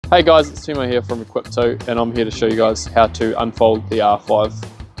Hey guys, it's Timo here from Equip2 and I'm here to show you guys how to unfold the R5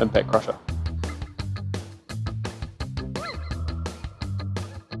 impact crusher.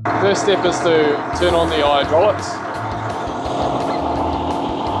 First step is to turn on the hydraulics.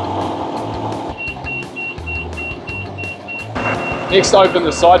 Next, open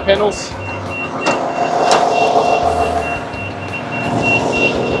the side panels.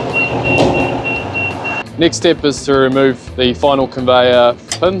 Next step is to remove the final conveyor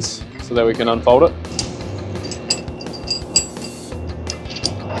pins so that we can unfold it.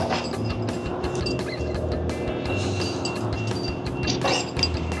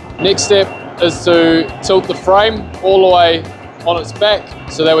 Next step is to tilt the frame all the way on its back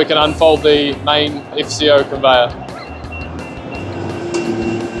so that we can unfold the main FCO conveyor.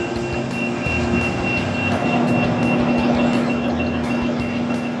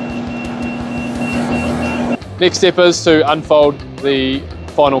 Next step is to unfold the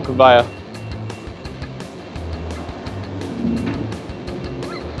final conveyor.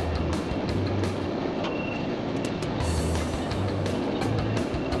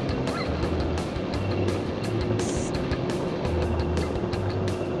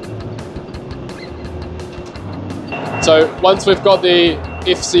 So once we've got the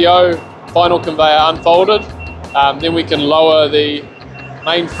FCO final conveyor unfolded, then we can lower the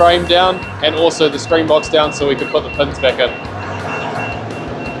main frame down and also the screen box down so we can put the pins back in.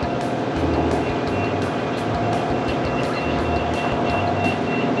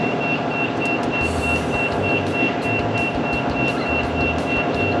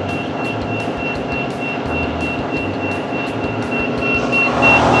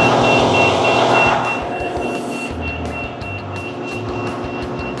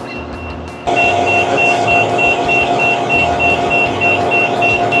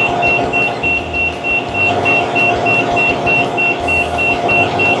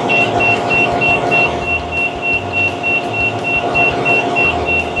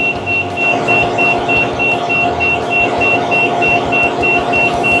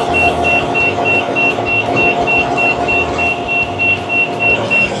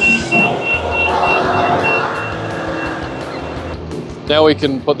 Now we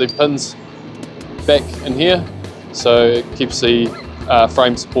can put the pins back in here so it keeps the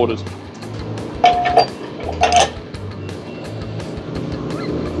frame supported.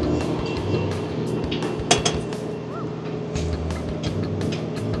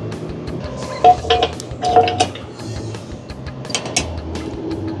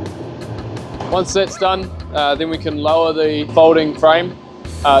 Once that's done, then we can lower the folding frame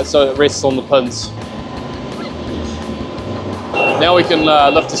so it rests on the pins. Now we can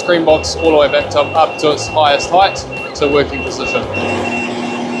lift the screen box all the way back up to its highest height to working position.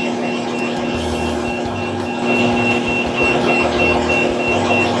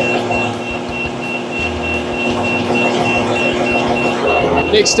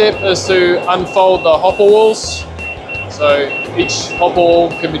 Next step is to unfold the hopper walls. So each hopper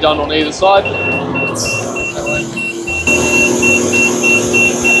wall can be done on either side.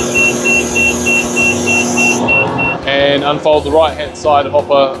 And unfold the right hand side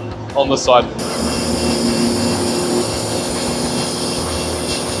hopper on this side.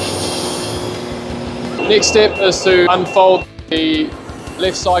 Next step is to unfold the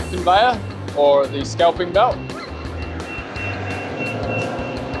left side conveyor or the scalping belt.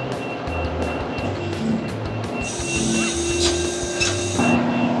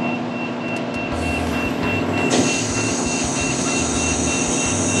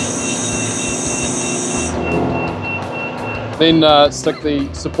 Then stick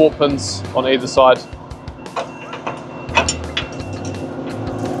the support pins on either side.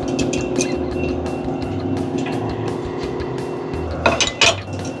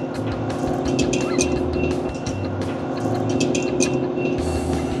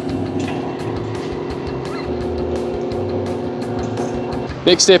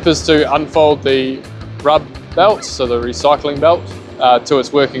 Next step is to unfold the rub belt, so the recycling belt, to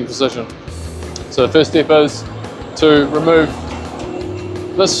its working position. So the first step is to remove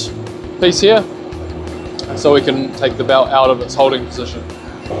this piece here so we can take the belt out of its holding position.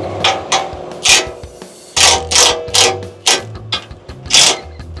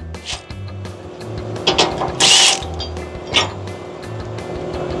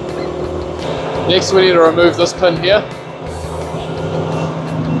 Next we need to remove this pin here.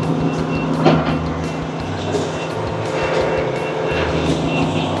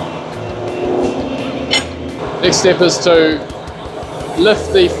 Next step is to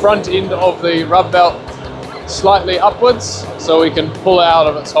lift the front end of the rub belt slightly upwards so we can pull it out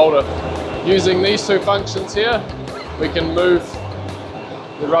of its holder. Using these two functions here, we can move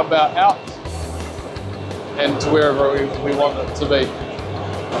the rub belt out and to wherever we want it to be.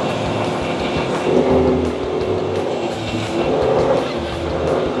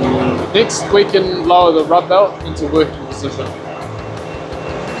 Next, we can lower the rub belt into working position.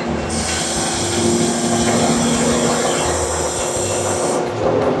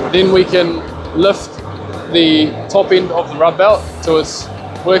 Then we can lift the top end of the rub belt to its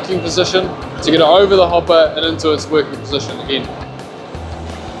working position to get it over the hopper and into its working position again.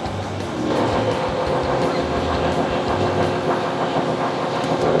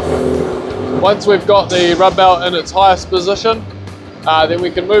 Once we've got the rub belt in its highest position, then we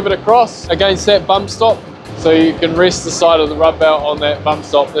can move it across against that bump stop, so you can rest the side of the rub belt on that bump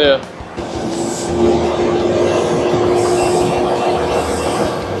stop there.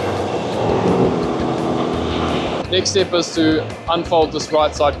 Next step is to unfold this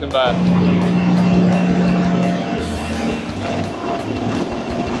right side conveyor.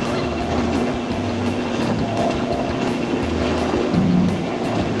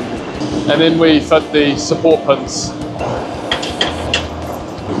 And then we fit the support pins.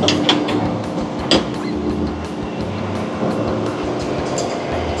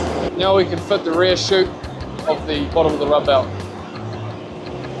 Now we can fit the rear chute of the bottom of the rub belt.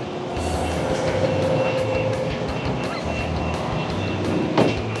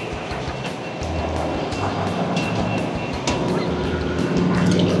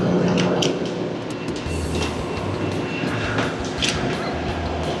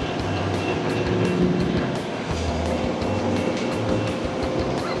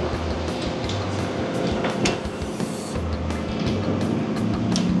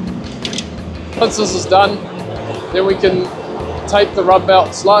 Once this is done, then we can take the rub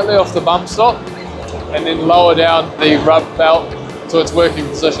belt slightly off the bump stop and then lower down the rub belt to its working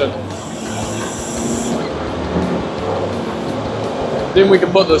position. Then we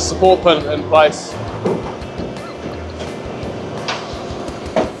can put the support pin in place.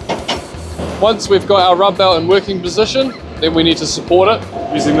 Once we've got our rub belt in working position, then we need to support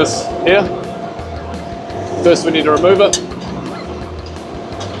it using this here. First we need to remove it.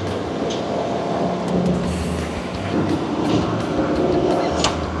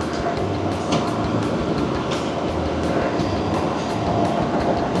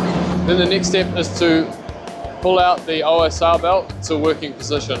 Then the next step is to pull out the OSR belt to working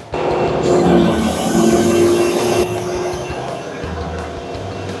position.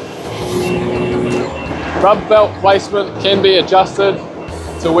 Rub belt placement can be adjusted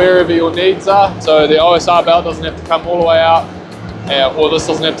to wherever your needs are. So the OSR belt doesn't have to come all the way out, or this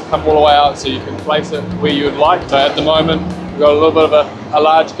doesn't have to come all the way out, so you can place it where you would like. So at the moment, we've got a little bit of a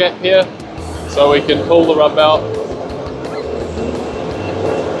large gap here, so we can pull the rub belt.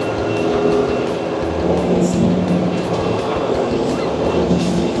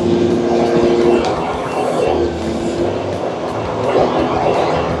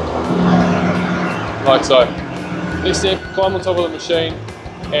 Like so. Next step, climb on top of the machine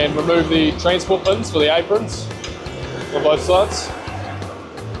and remove the transport pins for the aprons on both sides.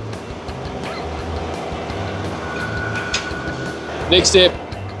 Next step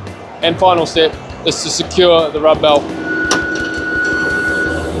and final step is to secure the rub belt